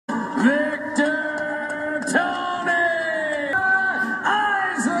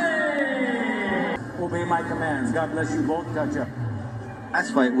my commands. God bless you both. Gotcha.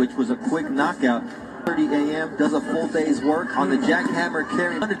 Last fight, which was a quick knockout, 30 a.m., does a full day's work on the jackhammer,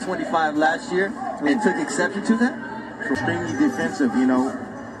 carrying 125 last year, and took exception to that. Extremely defensive, you know.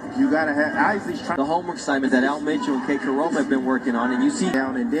 You gotta have Isley's trying the homework assignment that Al Mitchell and Kate Caroma have been working on, and you see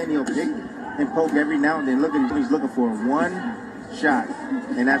down, and then he'll pick and poke every now and then. Look at him, he's looking for one shot,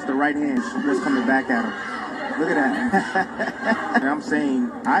 and that's the right hand just coming back at him. Look at that. And I'm saying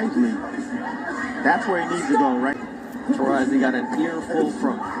Isley, that's where he needs to go, right? Troy Isley got an earful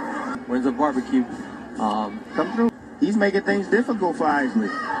from Windsor Barbecue. Come through. He's making things difficult for Isley.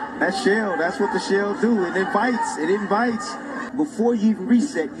 That shell, that's what the shell do. It invites. It invites. Before you even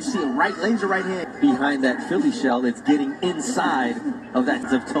reset, you see a laser right hand. Behind that Philly shell, it's getting inside of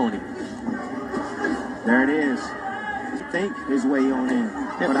that of Tonny. There it is. Think his way on in.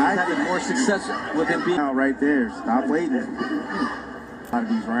 Yeah, but he's having more success with him being out right there. Stop waiting. A lot of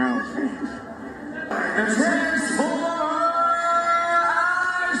these rounds.